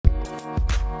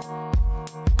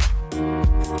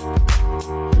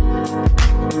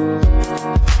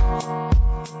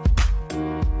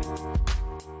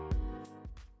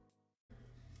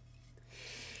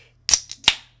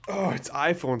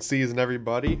iPhone season,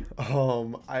 everybody.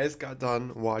 I just got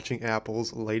done watching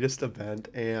Apple's latest event,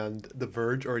 and The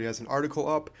Verge already has an article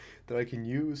up that I can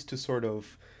use to sort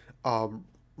of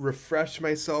refresh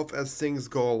myself as things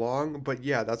go along. But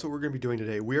yeah, that's what we're going to be doing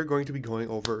today. We are going to be going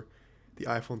over the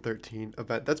iPhone 13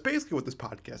 event. That's basically what this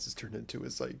podcast has turned into.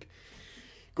 Is like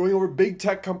going over big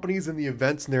tech companies and the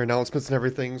events and their announcements and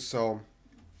everything. So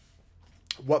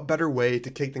what better way to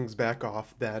kick things back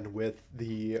off than with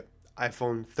the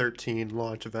iPhone 13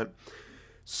 launch event?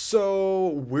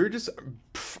 So I'm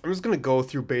just gonna go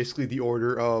through basically the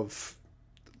order of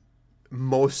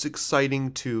most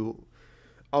exciting to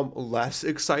less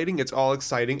exciting. It's all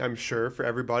exciting, I'm sure, for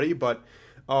everybody, but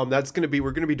we're gonna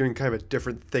be doing kind of a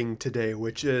different thing today,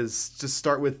 which is to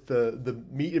start with the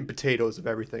meat and potatoes of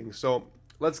everything. So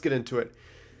let's get into it.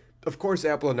 Of course,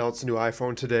 Apple announced a new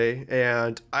iPhone today,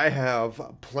 and I have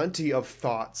plenty of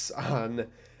thoughts on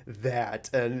that.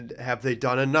 And have they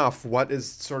done enough? What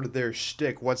is sort of their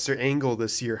shtick? What's their angle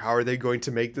this year? How are they going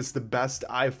to make this the best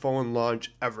iPhone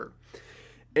launch ever?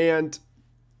 And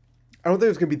I don't think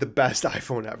it's going to be the best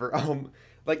iPhone ever.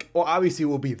 Obviously, it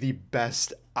will be the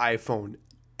best iPhone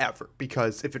ever,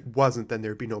 because if it wasn't, then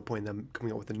there'd be no point in them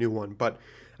coming out with a new one. But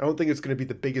I don't think it's going to be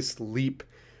the biggest leap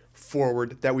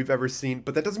forward that we've ever seen,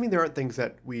 but that doesn't mean there aren't things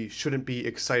that we shouldn't be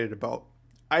excited about.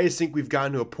 I just think we've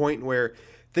gotten to a point where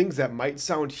things that might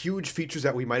sound huge, features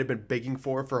that we might have been begging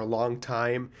for a long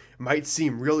time, might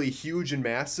seem really huge and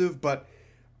massive, but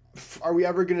are we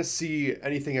ever going to see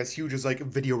anything as huge as like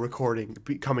video recording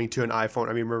coming to an iPhone?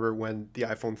 I mean, remember when the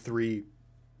iPhone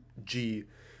 3G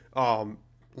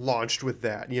launched with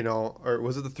that, or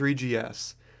was it the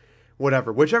 3GS?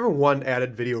 Whatever, whichever one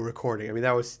added video recording. I mean,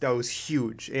 that was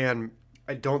huge, and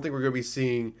I don't think we're going to be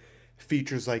seeing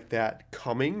features like that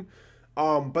coming.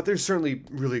 But there's certainly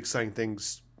really exciting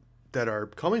things that are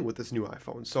coming with this new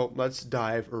iPhone. So let's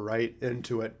dive right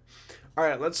into it. All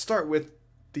right, let's start with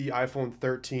the iPhone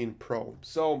 13 Pro.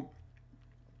 So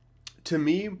to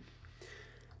me,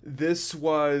 this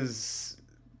was.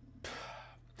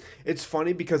 It's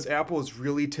funny because Apple is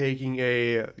really taking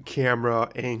a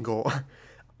camera angle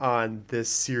on this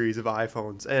series of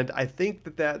iPhones. And I think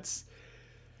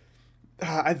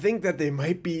I think that they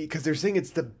might be, because they're saying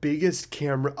it's the biggest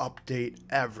camera update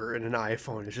ever in an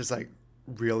iPhone. It's just like,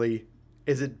 really?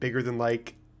 Is it bigger than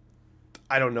like,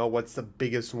 I don't know, what's the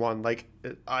biggest one? Like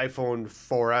iPhone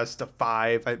 4S to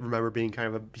 5, I remember being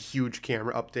kind of a huge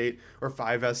camera update, or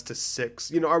 5S to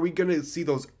 6. Are we going to see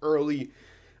those early,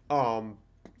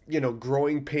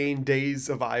 growing pain days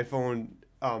of iPhone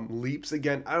leaps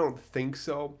again? I don't think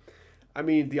so. I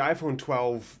mean, the iPhone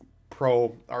 12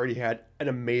 Pro already had an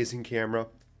amazing camera.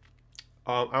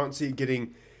 I don't see it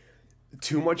getting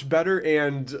too much better,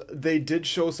 and they did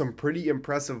show some pretty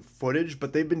impressive footage,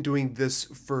 but they've been doing this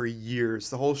for years.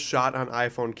 The whole Shot on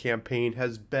iPhone campaign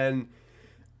has been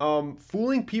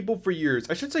fooling people for years.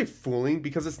 I should say fooling,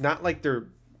 because it's not like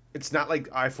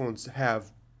iPhones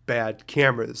have bad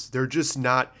cameras. They're just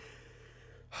not.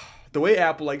 The way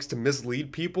Apple likes to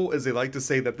mislead people is they like to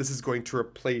say that this is going to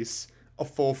replace a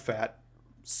full fat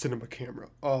cinema camera.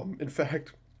 In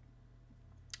fact,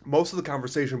 most of the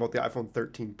conversation about the iPhone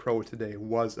 13 Pro today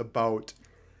was about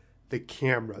the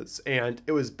cameras, and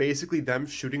it was basically them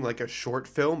shooting like a short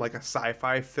film, like a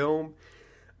sci-fi film,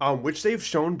 which they've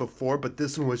shown before, but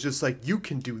this one was just like, you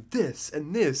can do this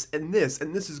and this and this,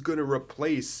 and this is going to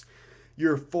replace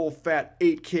your full fat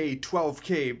 8K,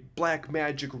 12K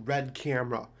Blackmagic red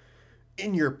camera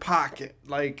in your pocket.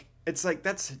 Like, it's like,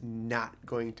 that's not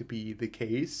going to be the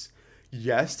case.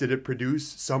 Yes, did it produce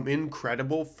some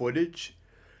incredible footage?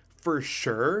 For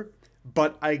sure.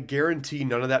 But I guarantee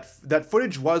none of that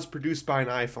footage was produced by an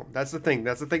iPhone. That's the thing.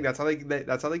 That's how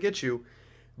they get you.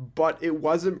 But it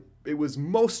was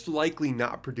most likely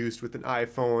not produced with an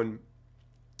iPhone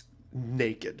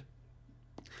naked.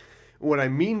 What I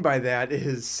mean by that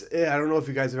is, I don't know if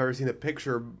you guys have ever seen a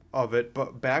picture of it,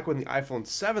 but back when the iPhone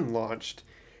 7 launched,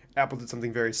 Apple did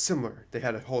something very similar. They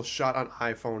had a whole Shot on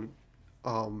iPhone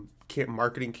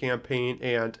marketing campaign,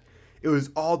 and it was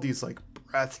all these like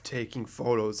breathtaking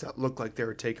photos that looked like they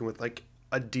were taken with like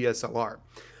a DSLR.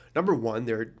 Number one,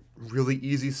 they're really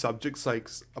easy subjects, like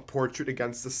a portrait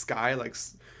against the sky, like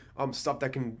stuff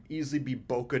that can easily be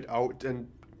bokeh out, and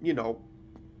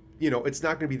it's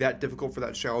not going to be that difficult for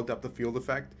that shallow depth of field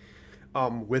effect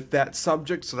with that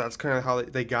subject. So that's kind of how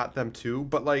they got them too.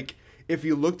 But like, if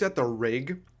you looked at the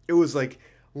rig, it was like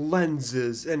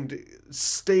lenses and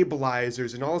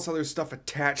stabilizers and all this other stuff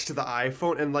attached to the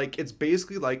iPhone. And like, it's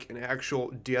basically like an actual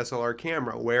DSLR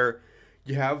camera where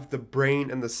you have the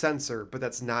brain and the sensor, but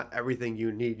that's not everything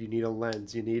you need. You need a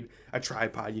lens, you need a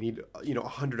tripod, you need,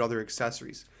 100 other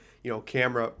accessories.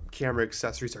 camera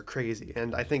accessories are crazy,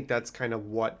 and I think that's kind of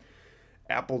what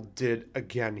Apple did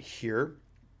again here.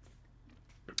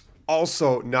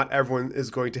 Also, not everyone is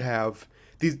going to have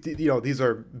these. These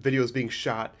are videos being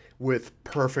shot with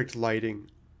perfect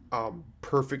lighting,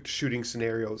 perfect shooting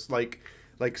scenarios, like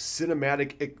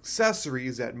cinematic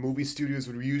accessories that movie studios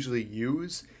would usually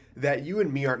use that you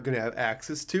and me aren't going to have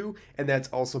access to, and that's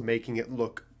also making it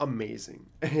look amazing.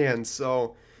 And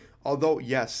so, although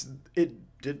yes, it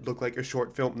did look like a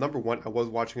short film. Number one, I was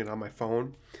watching it on my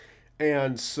phone,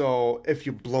 and so if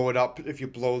you blow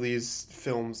these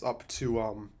films up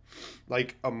to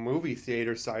like a movie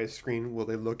theater size screen, will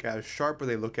they look as sharp? Will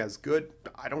they look as good?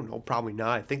 I don't know. Probably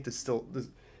not. I think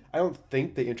I don't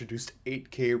think they introduced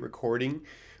 8K recording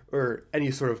or any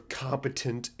sort of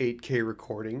competent 8K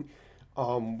recording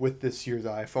with this year's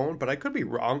iPhone, but I could be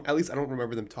wrong. At least I don't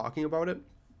remember them talking about it.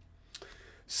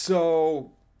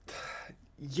 So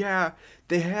yeah,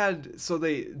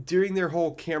 they during their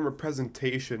whole camera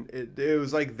presentation, it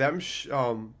was like them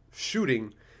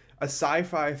shooting a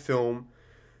sci-fi film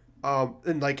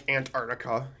in like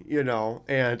Antarctica,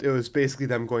 and it was basically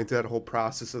them going through that whole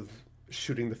process of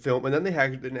shooting the film, and then they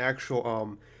had an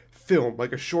actual film,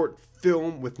 like a short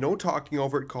film with no talking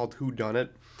over it called Who Done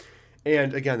It,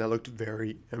 and again that looked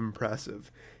very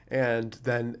impressive. And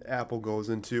then Apple goes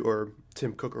into, or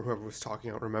Tim Cook or whoever was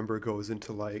talking, I don't remember, goes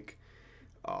into like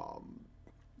um,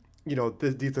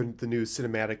 these are the new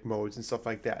cinematic modes and stuff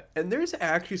like that. And there's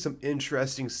actually some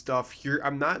interesting stuff here.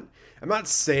 I'm not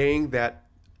saying that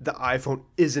the iPhone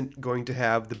isn't going to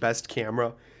have the best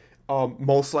camera.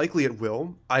 Most likely it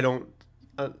will. I don't.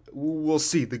 We'll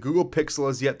see. The Google Pixel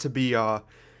is yet to be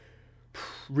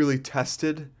really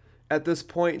tested at this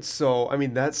point. So I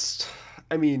mean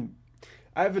I mean,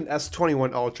 I have an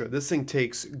S21 Ultra. This thing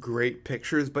takes great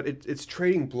pictures, but it's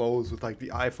trading blows with like the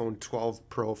iPhone 12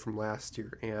 Pro from last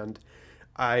year, and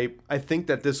I think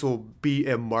that this will be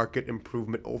a market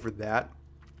improvement over that.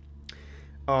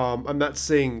 I'm not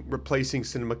saying replacing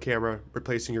cinema camera,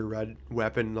 replacing your red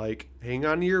weapon. Like, hang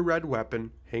on to your red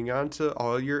weapon, hang on to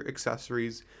all your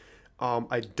accessories.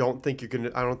 I don't think you're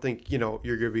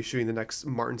gonna be shooting the next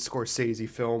Martin Scorsese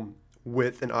film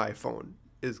with an iPhone.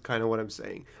 Is kind of what I'm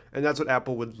saying, and that's what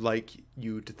Apple would like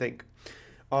you to think.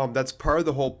 That's part of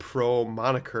the whole Pro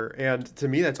moniker, and to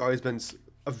me, that's always been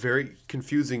a very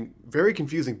confusing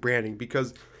branding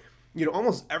because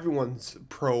almost everyone's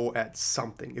pro at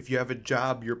something. If you have a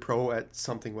job, you're pro at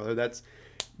something, whether that's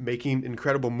making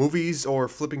incredible movies or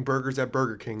flipping burgers at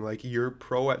Burger King. Like, you're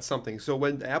pro at something. So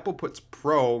when Apple puts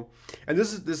pro, and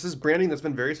this is branding that's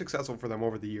been very successful for them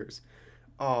over the years.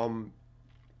 Um,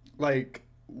 like,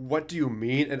 what do you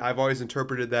mean? And I've always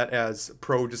interpreted that as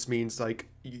pro just means like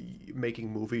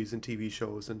making movies and TV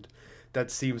shows, and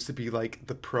that seems to be like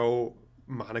the pro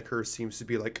moniker seems to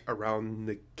be like around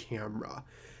the camera,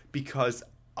 because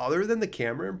other than the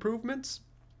camera improvements,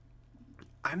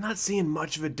 I'm not seeing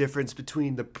much of a difference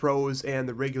between the pros and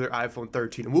the regular iPhone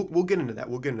 13. And we'll get into that.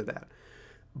 We'll get into that.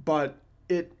 But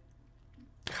it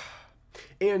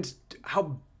and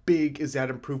how big is that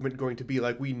improvement going to be?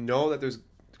 Like, we know that there's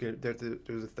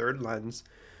a third lens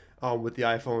with the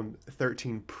iPhone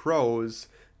 13 Pros.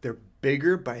 They're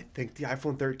bigger, but I think the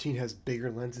iPhone 13 has bigger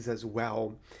lenses as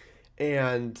well.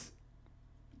 And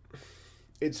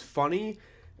it's funny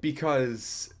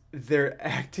because they're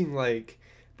acting like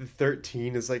the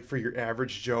 13 is like for your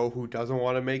average Joe who doesn't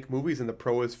want to make movies, and the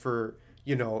Pro is for,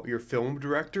 your film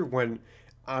director, when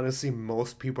honestly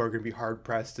most people are going to be hard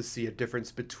pressed to see a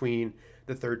difference between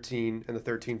the 13 and the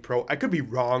 13 Pro. I could be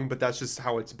wrong, but that's just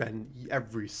how it's been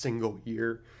every single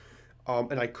year.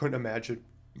 And I couldn't imagine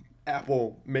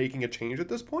Apple making a change at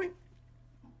this point.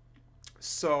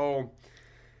 So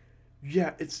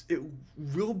yeah, it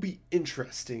will be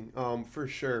interesting, for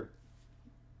sure.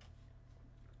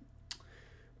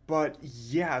 But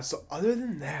yeah, so other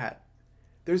than that,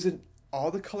 there's an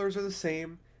all the colors are the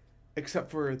same,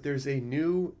 except for there's a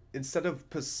new, instead of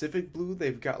Pacific blue,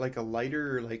 they've got like a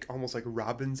lighter, like almost like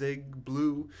robin's egg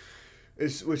blue,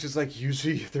 which is like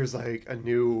usually there's like a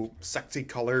new sexy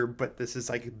color, but this is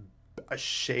like a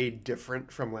shade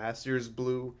different from last year's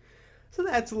blue. So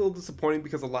that's a little disappointing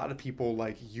because a lot of people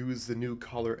like use the new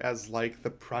color as like the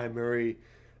primary,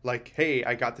 like, hey,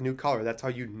 I got the new color. That's how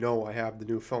you know I have the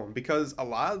new phone. Because a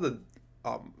lot of the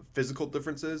physical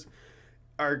differences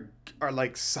are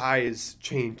like size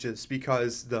changes,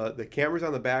 because the cameras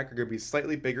on the back are going to be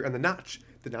slightly bigger, and the notch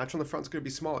on the front is going to be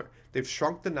smaller. They've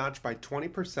shrunk the notch by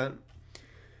 20%.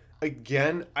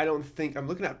 Again, I don't think, I'm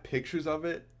looking at pictures of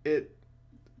it.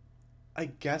 I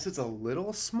guess it's a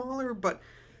little smaller, but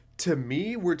to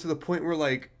me, we're to the point where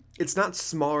like it's not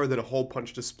smaller than a hole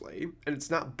punch display, and it's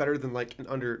not better than like an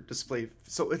under display.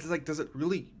 So it's like, does it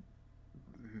really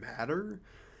matter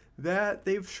that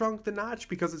they've shrunk the notch?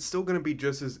 Because it's still going to be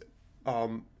just as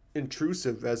um,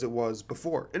 intrusive as it was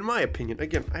before, in my opinion.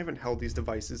 Again, I haven't held these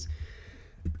devices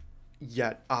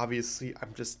yet. Obviously,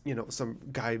 I'm just, some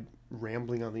guy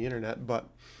rambling on the internet, but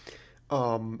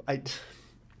I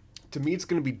to me, it's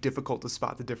going to be difficult to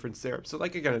spot the difference there. So,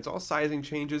 like, again, it's all sizing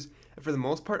changes. And for the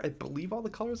most part, I believe all the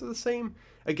colors are the same.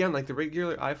 Again, like the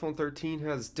regular iPhone 13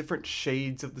 has different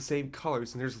shades of the same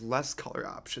colors, and there's less color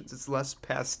options. It's less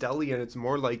pastel-y, and it's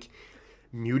more like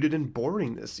muted and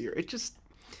boring this year. It just,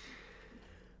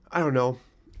 I don't know.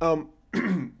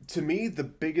 To me, the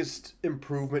biggest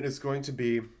improvement is going to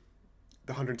be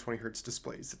the 120 hertz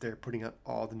displays that they're putting on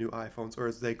all the new iPhones, or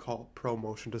as they call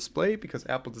ProMotion display, because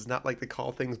Apple does not like to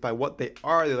call things by what they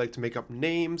are. They like to make up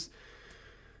names.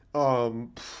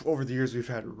 Over the years we've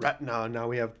had Retina, now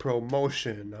we have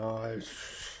ProMotion.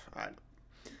 I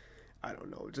don't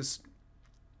know. Just,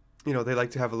 they like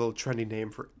to have a little trendy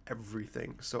name for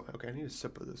everything. So okay, I need a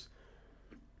sip of this.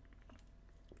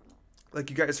 Like,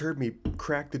 you guys heard me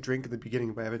crack the drink in the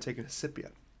beginning, but I haven't taken a sip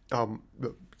yet.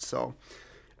 So,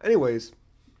 anyways,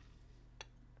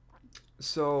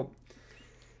 so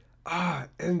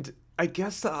and I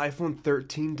guess the iPhone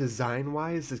 13 design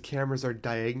wise, the cameras are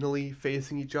diagonally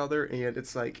facing each other, and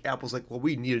it's like Apple's like, well,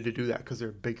 we needed to do that because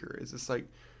they're bigger. It's just like,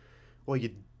 well,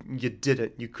 you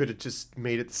didn't. You could have just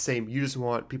made it the same. You just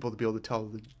want people to be able to tell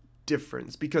the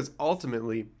difference, because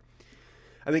ultimately,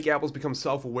 I think Apple's become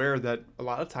self-aware that a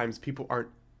lot of times people aren't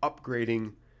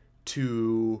upgrading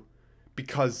to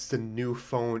because the new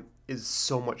phone is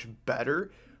so much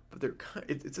better, but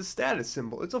it's a status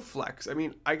symbol. It's a flex. I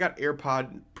mean, I got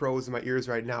AirPod Pros in my ears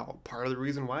right now. Part of the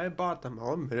reason why I bought them,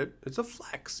 I'll admit it, it's a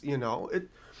flex. It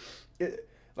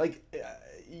like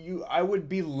I would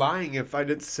be lying if I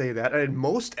didn't say that, and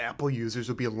most Apple users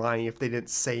would be lying if they didn't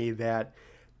say that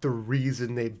the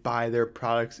reason they buy their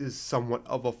products is somewhat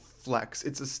of a flex.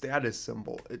 It's a status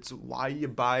symbol. It's why you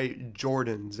buy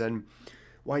Jordans, and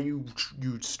why you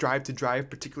strive to drive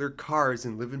particular cars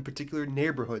and live in particular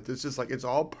neighborhoods. It's just like, it's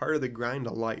all part of the grind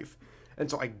of life. And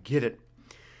so I get it.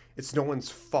 It's no one's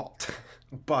fault.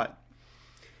 But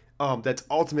that's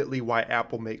ultimately why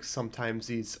Apple makes sometimes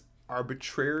these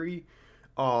arbitrary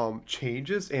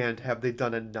changes. And have they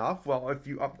done enough? Well, if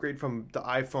you upgrade from the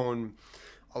iPhone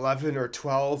 11 or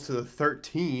 12 to the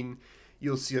 13,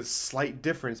 you'll see a slight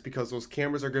difference because those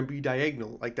cameras are going to be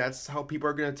diagonal. Like, that's how people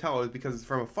are going to tell, is because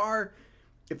from afar,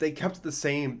 if they kept it the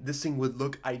same, this thing would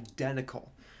look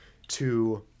identical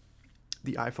to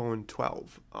the iPhone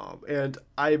 12. And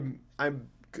I'm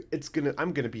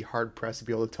gonna be hard pressed to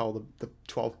be able to tell the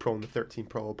 12 Pro and the 13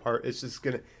 Pro apart.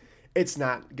 It's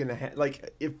not gonna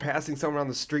like, if passing someone on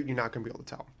the street, you're not gonna be able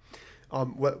to tell.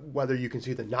 Whether you can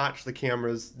see the notch, the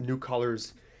cameras, new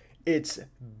colors, it's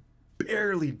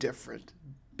barely different,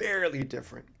 barely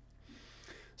different.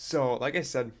 So, like I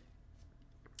said,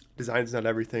 design's not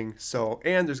everything. So,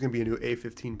 and there's going to be a new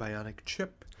A15 Bionic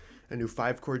chip, a new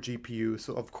 5-core GPU.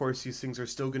 So, of course, these things are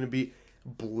still going to be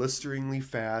blisteringly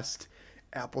fast.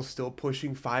 Apple's still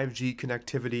pushing 5G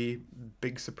connectivity.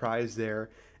 Big surprise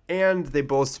there. And they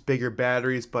boast bigger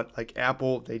batteries, but like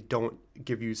Apple, they don't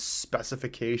give you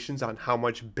specifications on how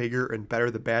much bigger and better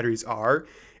the batteries are.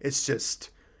 It's just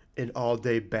an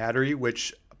all-day battery,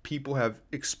 which people have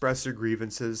expressed their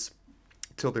grievances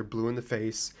till they're blue in the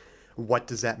face. What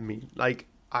does that mean? Like,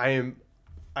 I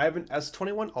have an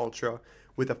S21 Ultra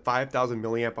with a 5,000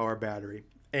 milliamp hour battery,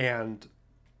 and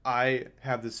I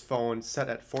have this phone set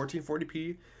at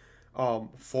 1440p,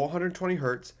 420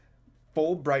 hertz,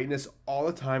 full brightness all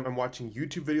the time. I'm watching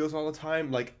YouTube videos all the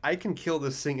time. Like, I can kill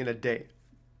this thing in a day.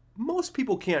 Most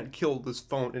people can't kill this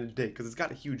phone in a day because it's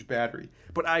got a huge battery,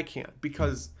 but I can't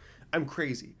because I'm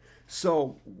crazy.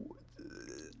 So,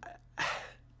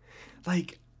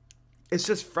 like, it's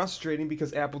just frustrating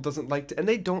because Apple doesn't like to, and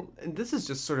they don't, and this is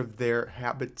just sort of their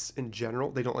habits in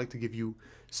general. They don't like to give you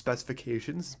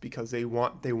specifications because they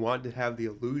want to have the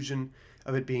illusion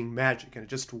of it being magic, and it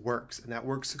just works, and that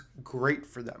works great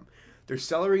for them. They're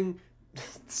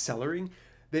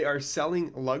they are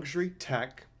selling luxury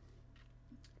tech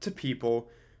to people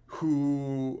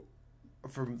who,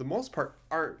 for the most part,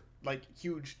 aren't like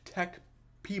huge tech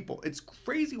people. It's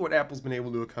crazy what Apple's been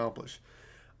able to accomplish.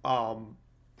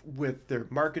 With their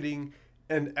marketing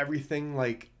and everything.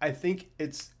 Like, I think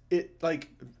it's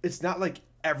not like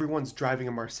everyone's driving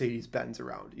a Mercedes Benz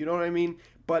around, you know what I mean?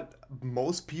 But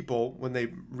most people, when they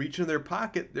reach in their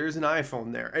pocket, there's an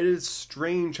iPhone there. It is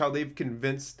strange how they've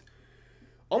convinced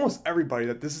almost everybody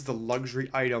that this is the luxury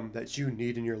item that you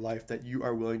need in your life that you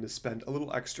are willing to spend a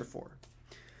little extra for.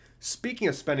 Speaking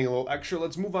of spending a little extra,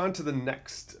 let's move on to the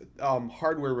next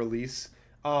hardware release,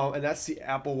 and that's the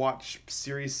Apple Watch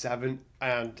Series 7.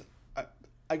 And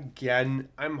again,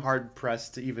 I'm hard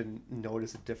pressed to even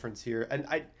notice a difference here, and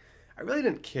I really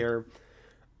didn't care,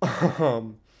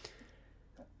 um,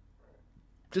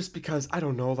 just because I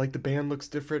don't know, like the band looks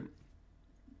different,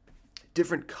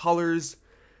 different colors.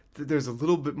 There's a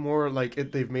little bit more like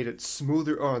they've made it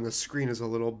smoother. Oh, and the screen is a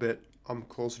little bit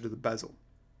closer to the bezel.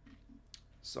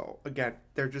 So again,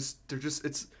 they're just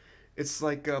it's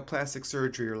like plastic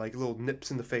surgery or like little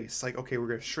nips in the face. Like, okay, we're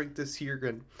gonna shrink this here,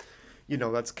 and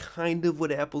that's kind of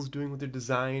what Apple's doing with their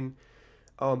design,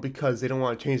 because they don't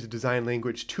want to change the design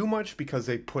language too much because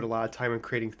they put a lot of time in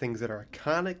creating things that are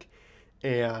iconic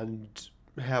and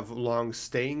have long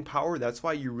staying power. That's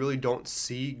why you really don't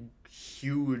see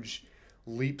huge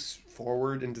leaps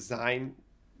forward in design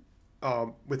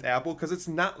with Apple, because it's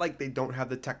not like they don't have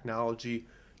the technology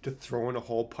to throw in a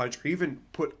hole punch or even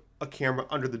put a camera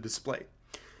under the display.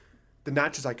 The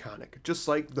notch is iconic, just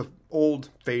like the old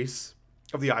face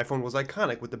of the iPhone was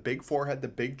iconic with the big forehead, the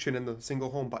big chin, and the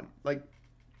single home button. Like,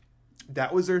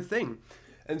 that was their thing.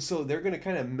 And so they're going to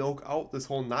kind of milk out this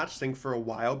whole notch thing for a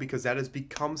while because that has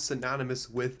become synonymous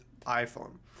with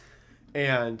iPhone.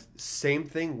 And same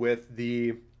thing with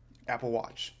the Apple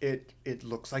Watch. It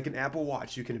looks like an Apple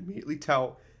Watch. You can immediately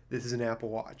tell this is an Apple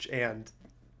Watch, and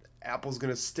Apple's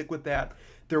going to stick with that.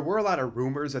 There were a lot of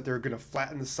rumors that they're going to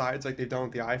flatten the sides like they've done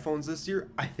with the iPhones this year.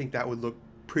 I think that would look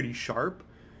pretty sharp.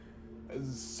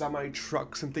 As semi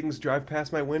trucks and things drive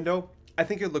past my window, I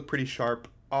think it would look pretty sharp.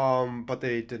 But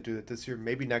they didn't do that this year.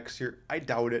 Maybe next year. I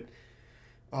doubt it.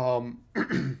 I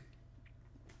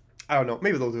don't know.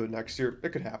 Maybe they'll do it next year. It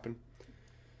could happen.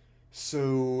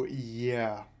 So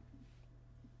yeah.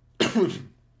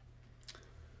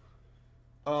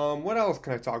 What else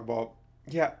can I talk about?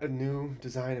 Yeah, a new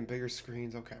design and bigger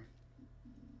screens. Okay.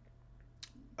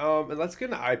 And let's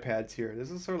get into iPads here.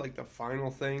 This is sort of like the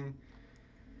final thing.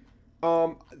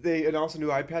 They announced a new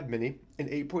iPad Mini, an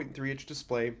 8.3-inch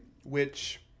display,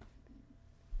 which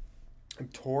I'm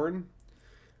torn.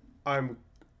 I'm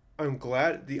I'm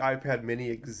glad the iPad Mini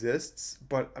exists,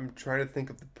 but I'm trying to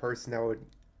think of the person that would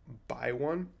buy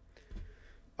one.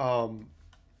 Um,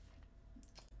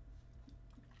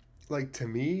 like to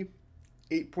me,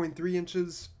 8.3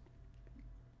 inches,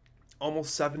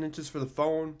 almost 7 inches for the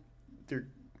phone. They're,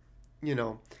 you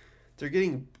know, they're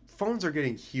getting phones are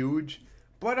getting huge,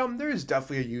 but there is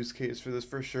definitely a use case for this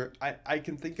for sure. I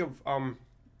can think of from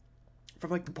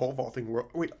like the pole vaulting world.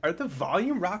 Wait, are the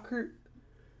volume rockers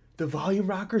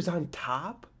on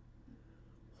top?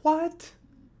 What?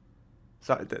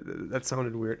 Sorry, that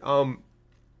sounded weird.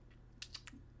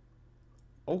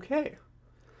 Okay.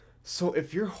 So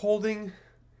if you're holding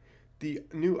the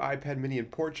new iPad Mini in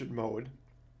portrait mode,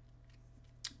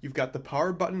 you've got the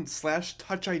power button slash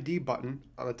Touch ID button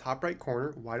on the top right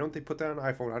corner. Why don't they put that on an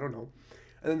iPhone? I don't know.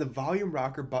 And then the volume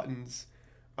rocker buttons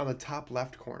on the top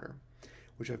left corner,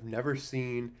 which I've never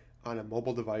seen on a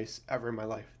mobile device ever in my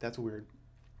life. That's weird.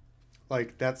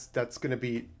 Like that's gonna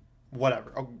be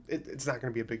whatever. It's not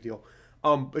gonna be a big deal.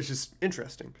 It's just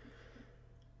interesting.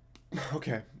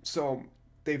 Okay, so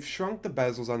they've shrunk the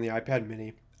bezels on the iPad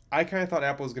Mini. I kind of thought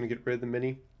Apple was gonna get rid of the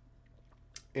Mini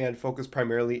and focus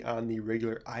primarily on the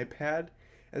regular iPad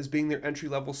as being their entry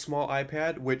level small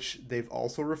iPad, which they've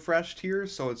also refreshed here.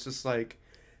 So it's just like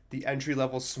the entry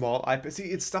level small iPad. See,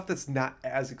 it's stuff that's not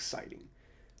as exciting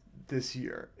this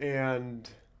year. And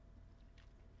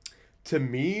to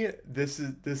me,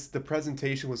 the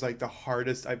presentation was like the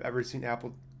hardest I've ever seen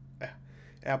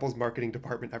Apple's marketing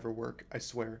department ever work. I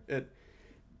swear. It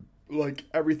like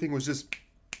everything was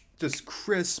just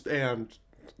crisp and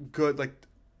good. Like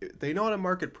they know how to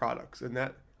market products, and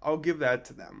that I'll give that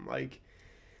to them. Like,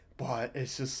 but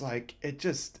it's just like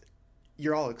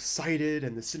you're all excited,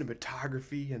 and the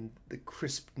cinematography and the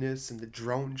crispness and the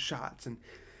drone shots and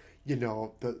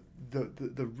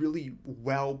the really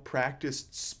well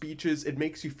practiced speeches. It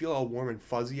makes you feel all warm and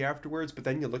fuzzy afterwards. But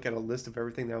then you look at a list of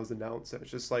everything that was announced, and it's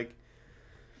just like,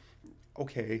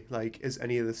 okay, like is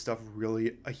any of this stuff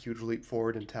really a huge leap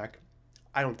forward in tech?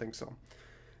 I don't think so.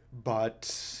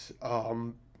 But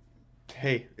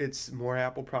hey, it's more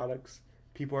Apple products.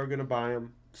 People are gonna buy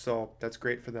them, so that's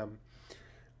great for them.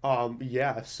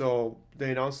 Yeah, so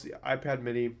they announced the iPad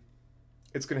Mini.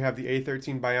 It's gonna have the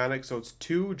A13 Bionic, so it's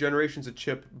two generations of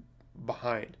chip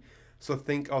behind. So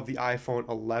think of the iPhone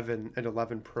 11 and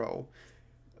 11 Pro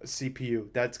CPU.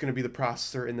 That's gonna be the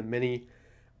processor in the Mini.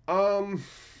 Um,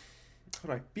 how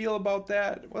do I feel about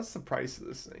that? What's the price of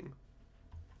this thing?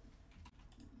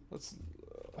 Let's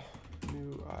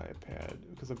new iPad,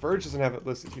 because the Verge doesn't have it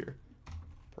listed here.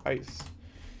 Price.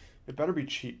 It better be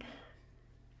cheap.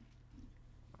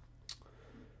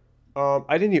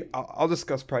 I didn't even, I'll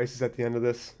discuss prices at the end of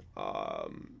this.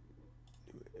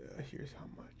 Here's how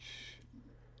much.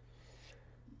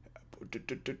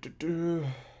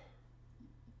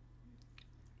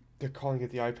 They're calling it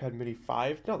the iPad Mini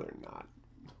 5? No, they're not.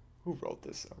 Who wrote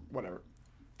this? Whatever.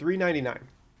 $399.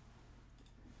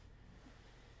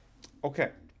 Okay.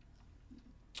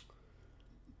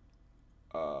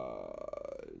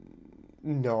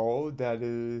 No, that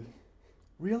is...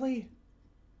 Really?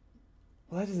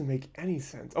 Well, that doesn't make any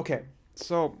sense. Okay,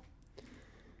 so...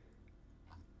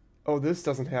 Oh, this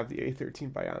doesn't have the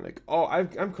A13 Bionic. Oh,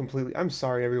 I'm completely... I'm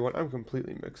sorry, everyone. I'm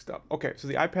completely mixed up. Okay, so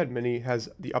the iPad Mini has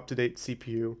the up-to-date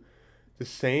CPU, the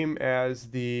same as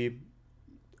the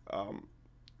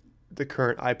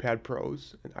current iPad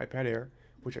Pros and iPad Air,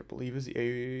 which I believe is the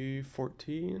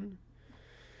A14.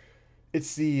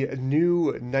 It's the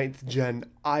new 9th gen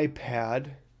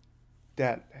iPad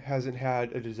that hasn't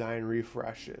had a design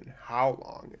refresh in how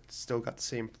long? It's still got the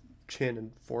same chin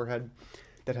and forehead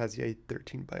that has the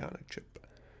A13 Bionic chip.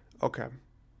 Okay.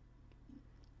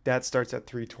 That starts at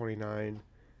 $329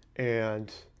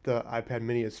 and the iPad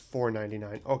mini is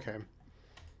 $499. Okay.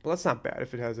 Well, that's not bad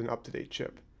if it has an up-to-date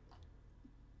chip.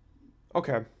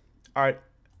 Okay. All right.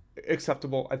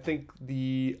 Acceptable. I think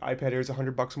the iPad Air is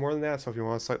 $100 more than that, so if you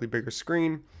want a slightly bigger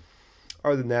screen,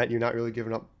 other than that, you're not really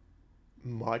giving up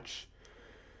much.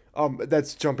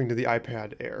 That's jumping to the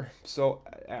iPad Air. So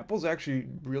Apple's actually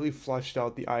really flushed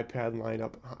out the iPad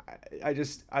lineup.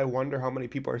 I wonder how many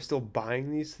people are still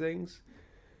buying these things.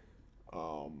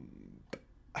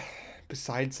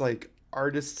 Besides like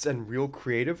artists and real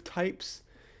creative types.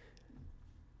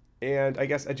 And I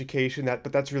guess education,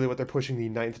 but that's really what they're pushing, the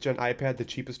 9th gen iPad, the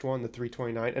cheapest one, the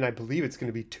 $329, and I believe it's going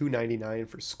to be $299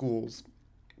 for schools.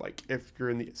 Like if you're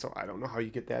in the, so I don't know how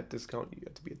you get that discount. You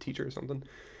have to be a teacher or something.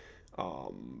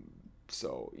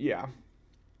 So yeah.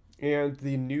 And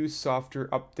the new software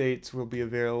updates will be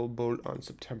available on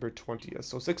September 20th.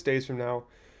 So 6 days from now.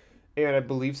 And I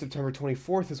believe September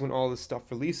 24th is when all this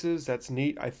stuff releases. That's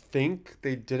neat. I think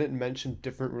they didn't mention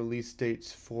different release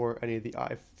dates for any of the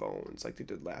iPhones like they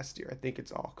did last year. I think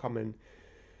it's all coming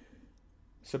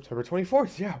September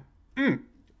 24th. Yeah.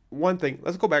 One thing.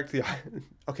 Let's go back to the...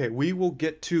 Okay, we will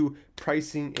get to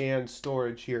pricing and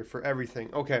storage here for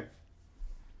everything. Okay.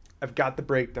 I've got the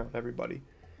breakdown, everybody.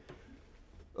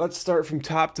 Let's start from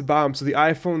top to bottom. So the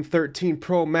iPhone 13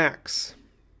 Pro Max,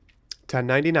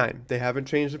 $1099. They haven't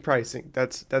changed the pricing.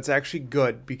 That's actually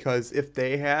good, because if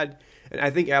they had, and I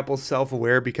think Apple's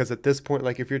self-aware, because at this point,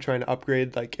 like if you're trying to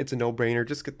upgrade, like it's a no-brainer.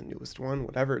 Just get the newest one,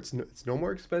 whatever. It's no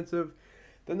more expensive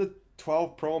than the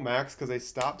 12 Pro Max, because they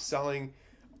stopped selling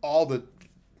all the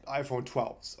iPhone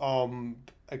 12s,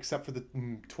 except for the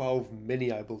 12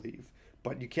 mini, I believe.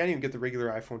 But you can't even get the regular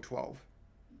iPhone 12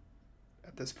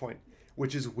 at this point,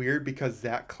 which is weird because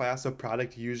that class of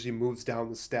product usually moves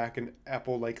down the stack and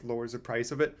Apple like lowers the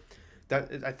price of it.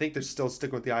 That I think they're still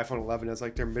sticking with the iPhone 11 as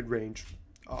like their mid-range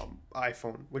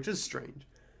iPhone, which is strange.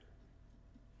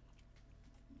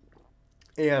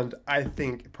 And I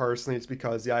think personally it's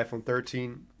because the iPhone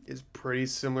 13 is pretty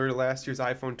similar to last year's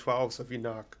iPhone 12. So if you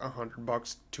knock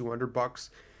 $100, $200,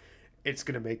 it's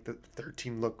gonna make the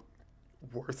 13 look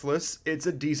worthless. It's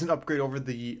a decent upgrade over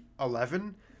the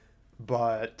 11,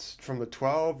 but from the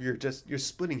 12 you're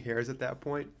splitting hairs at that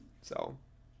point. So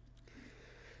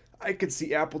I could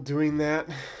see Apple doing that.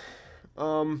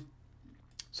 So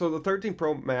the 13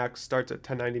 Pro Max starts at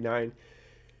 $1099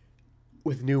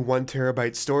 with new 1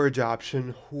 TB storage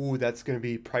option. Ooh, that's going to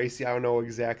be pricey. I don't know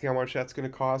exactly how much that's going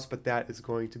to cost, but that is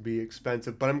going to be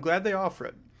expensive, but I'm glad they offer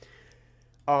it.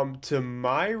 To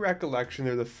my recollection,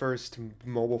 they're the first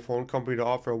mobile phone company to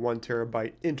offer a 1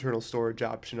 TB internal storage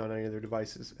option on any of their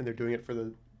devices, and they're doing it for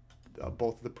the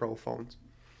both of the Pro phones.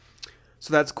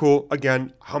 So that's cool.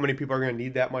 Again, how many people are going to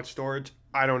need that much storage?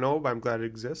 I don't know, but I'm glad it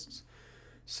exists.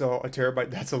 So a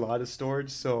terabyte, that's a lot of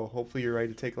storage. So hopefully you're ready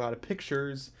to take a lot of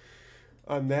pictures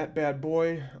on that bad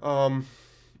boy. All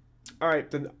right,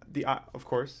 then of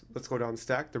course, let's go down the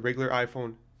stack. The regular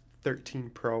iPhone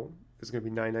 13 Pro is going to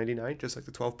be $999, just like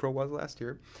the 12 Pro was last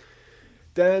year.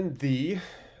 Then the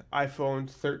iPhone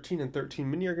 13 and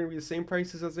 13 mini are going to be the same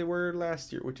prices as they were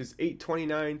last year, which is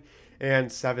 $829 and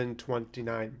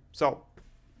 $729. So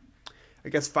I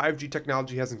guess 5G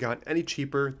technology hasn't gotten any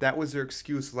cheaper. That was their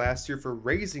excuse last year for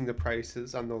raising the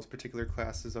prices on those particular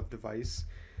classes of device,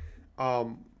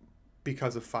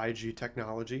 because of 5G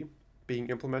technology being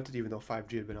implemented, even though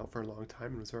 5G had been out for a long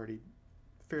time and was already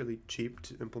fairly cheap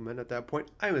to implement at that point,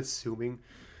 I'm assuming.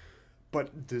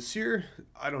 But this year,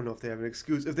 I don't know if they have an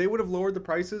excuse. If they would have lowered the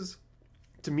prices,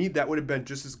 to me, that would have been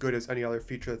just as good as any other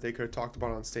feature that they could have talked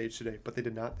about on stage today. But they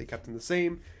did not. They kept them the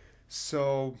same.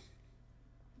 So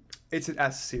it's an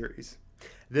S series.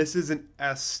 This is an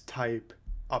S type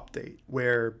update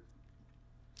where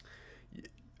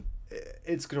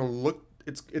it's gonna look.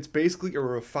 It's basically a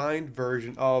refined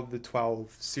version of the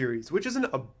 12 series, which isn't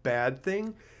a bad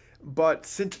thing. But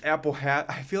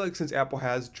I feel like since Apple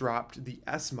has dropped the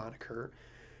S moniker,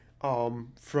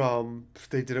 from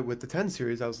they did it with the 10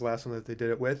 series, that was the last one that they did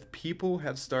it with. People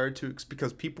have started to,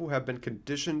 because people have been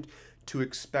conditioned to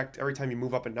expect every time you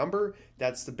move up a number,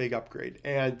 that's the big upgrade,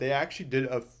 and they actually did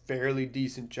a fairly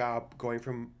decent job going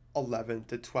from 11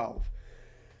 to 12.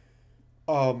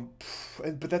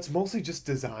 But that's mostly just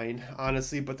design,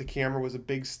 honestly. But the camera was a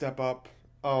big step up.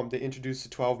 They introduced the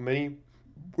 12 mini,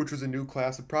 which was a new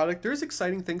class of product. There's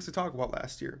exciting things to talk about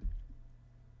last year.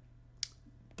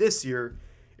 This year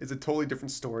is a totally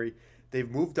different story. They've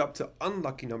moved up to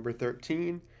unlucky number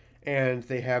 13, and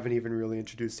they haven't even really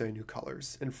introduced any new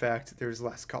colors. In fact, there's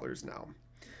less colors now.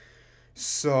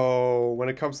 So when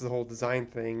it comes to the whole design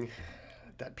thing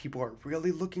that people are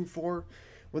really looking for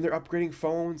when they're upgrading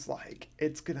phones,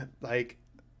 it's gonna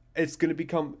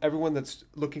become everyone that's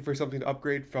looking for something to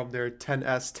upgrade from their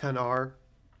 10s, 10R,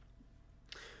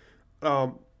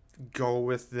 um, go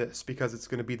with this because it's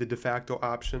gonna be the de facto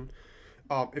option.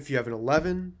 If you have an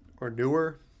 11 or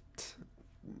newer,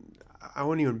 I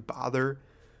wouldn't even bother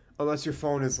unless your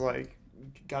phone is like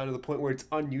gotten to the point where it's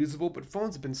unusable. But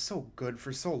phones have been so good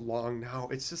for so long now.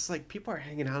 It's just like people are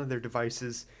hanging on to their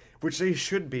devices, which they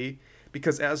should be,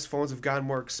 because as phones have gotten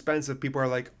more expensive, people are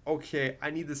like, okay, I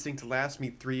need this thing to last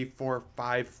me 3, 4,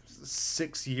 5,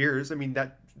 6 years. I mean,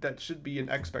 that should be an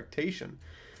expectation.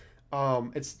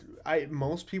 It's I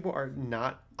Most people are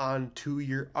not on 2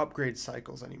 year upgrade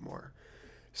cycles anymore.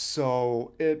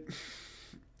 So it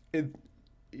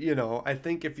I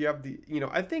think if you have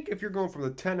I think if you're going from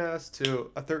the 10s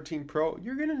to a 13 Pro,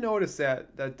 you're gonna notice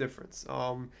that difference.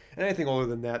 And anything older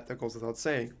than that, that goes without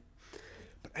saying.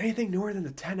 But anything newer than the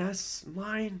 10s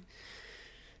line,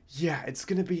 yeah, it's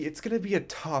gonna be a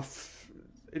tough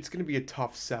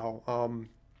sell.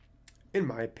 In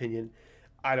my opinion,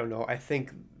 I don't know. I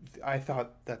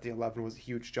thought that the 11 was a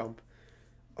huge jump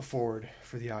forward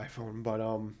for the iPhone, but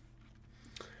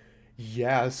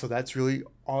yeah, so that's really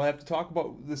all I have to talk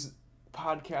about. This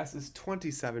podcast is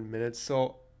 27 minutes.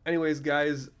 So, anyways,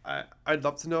 guys, I'd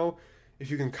love to know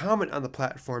if you can comment on the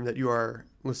platform that you are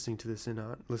listening to this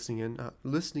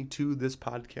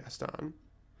podcast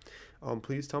on.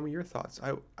 Please tell me your thoughts.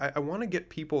 I want to get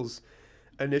people's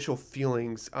initial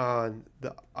feelings on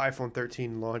the iPhone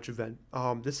 13 launch event.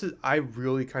 I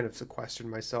really kind of sequestered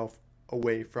myself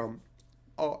away from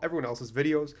everyone else's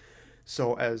videos.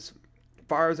 So as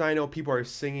far as I know, people are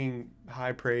singing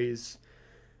high praise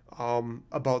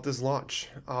about this launch.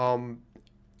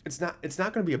 It's not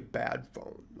going to be a bad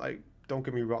phone. Like, don't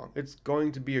get me wrong. It's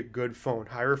going to be a good phone.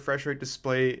 High refresh rate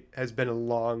display has been a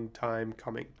long time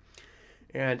coming.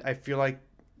 And I feel like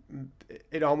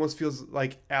it almost feels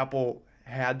like Apple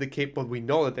had the capable. We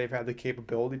know that they've had the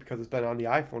capability because it's been on the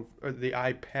iPhone or the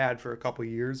iPad for a couple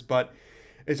of years, but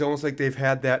it's almost like they've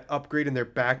had that upgrade in their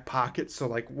back pocket. So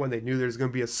like when they knew there's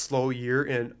going to be a slow year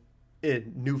in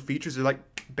new features, they're like,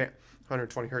 bam,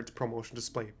 120 hertz ProMotion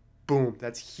display, boom,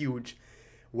 that's huge.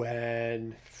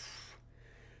 When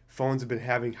phones have been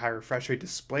having high refresh rate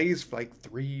displays for like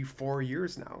 3, 4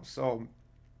 years now, so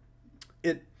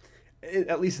it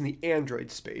at least in the Android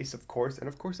space, of course, and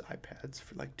of course iPads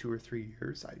for like 2 or 3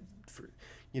 years. For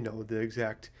the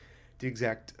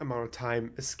exact amount of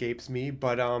time escapes me,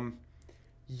 but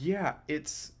yeah,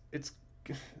 it's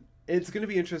going to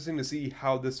be interesting to see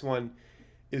how this one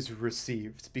is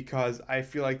received, because I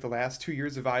feel like the last 2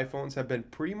 years of iPhones have been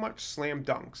pretty much slam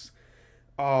dunks.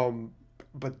 Um,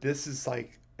 but this is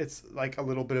like it's like a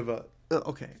little bit of a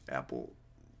okay, Apple,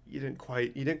 you didn't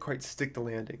quite stick the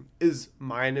landing, is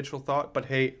my initial thought. But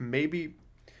hey, maybe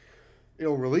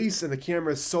it'll release and the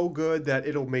camera is so good that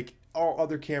it'll make all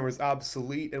other cameras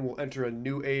obsolete, and we'll enter a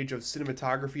new age of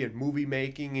cinematography and movie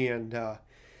making. And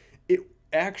it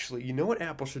actually, you know what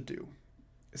Apple should do?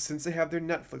 Since they have their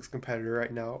Netflix competitor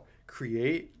right now,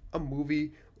 create a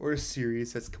movie or a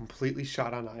series that's completely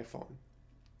shot on iPhone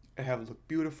and have it look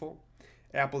beautiful.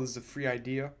 Apple, this is a free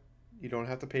idea. You don't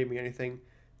have to pay me anything.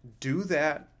 Do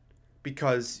that,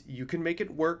 because you can make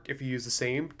it work if you use the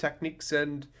same techniques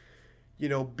and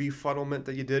befuddlement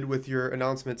that you did with your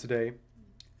announcement today.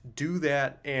 Do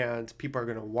that, and people are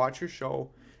going to watch your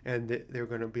show, and they're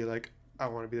going to be like, I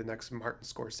want to be the next Martin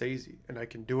Scorsese, and I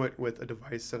can do it with a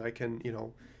device that I can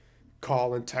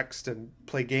call and text and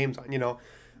play games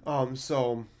on,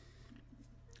 So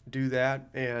do that.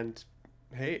 And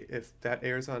hey, if that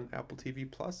airs on Apple TV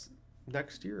Plus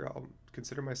next year, I'll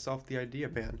consider myself the idea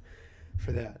man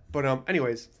for that. But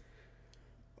anyways,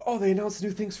 oh, they announced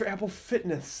new things for Apple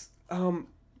Fitness. Who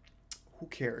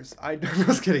cares? I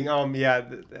was kidding. Yeah,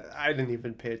 I didn't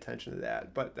even pay attention to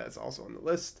that, but that's also on the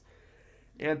list.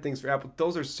 And things for Apple.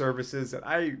 Those are services that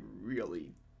I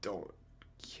really don't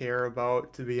care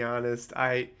about, to be honest.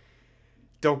 I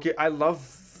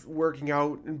love working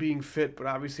out and being fit, but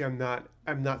obviously I'm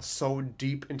not so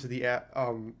deep into the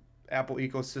Apple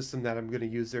ecosystem that I'm going to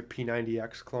use their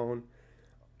P90X clone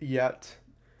yet.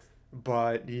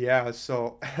 But yeah,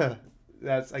 so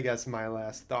that's, I guess, my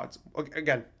last thoughts. Okay,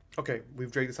 again, okay,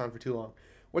 we've dragged this on for too long.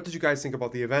 What did you guys think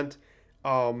about the event?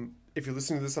 If you're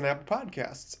listening to this on Apple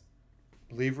Podcasts,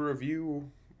 leave a review,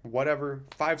 whatever,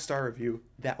 5-star review.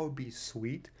 That would be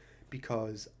sweet,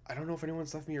 because I don't know if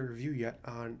anyone's left me a review yet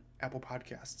on Apple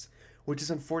Podcasts, which is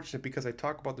unfortunate because I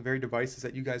talk about the very devices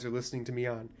that you guys are listening to me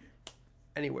on.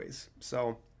 Anyways,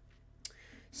 so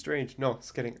strange. No,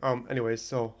 just kidding. Anyways,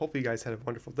 so hopefully you guys had a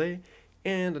wonderful day,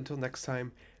 and until next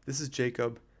time, this is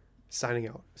Jacob signing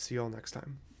out. See you all next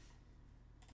time.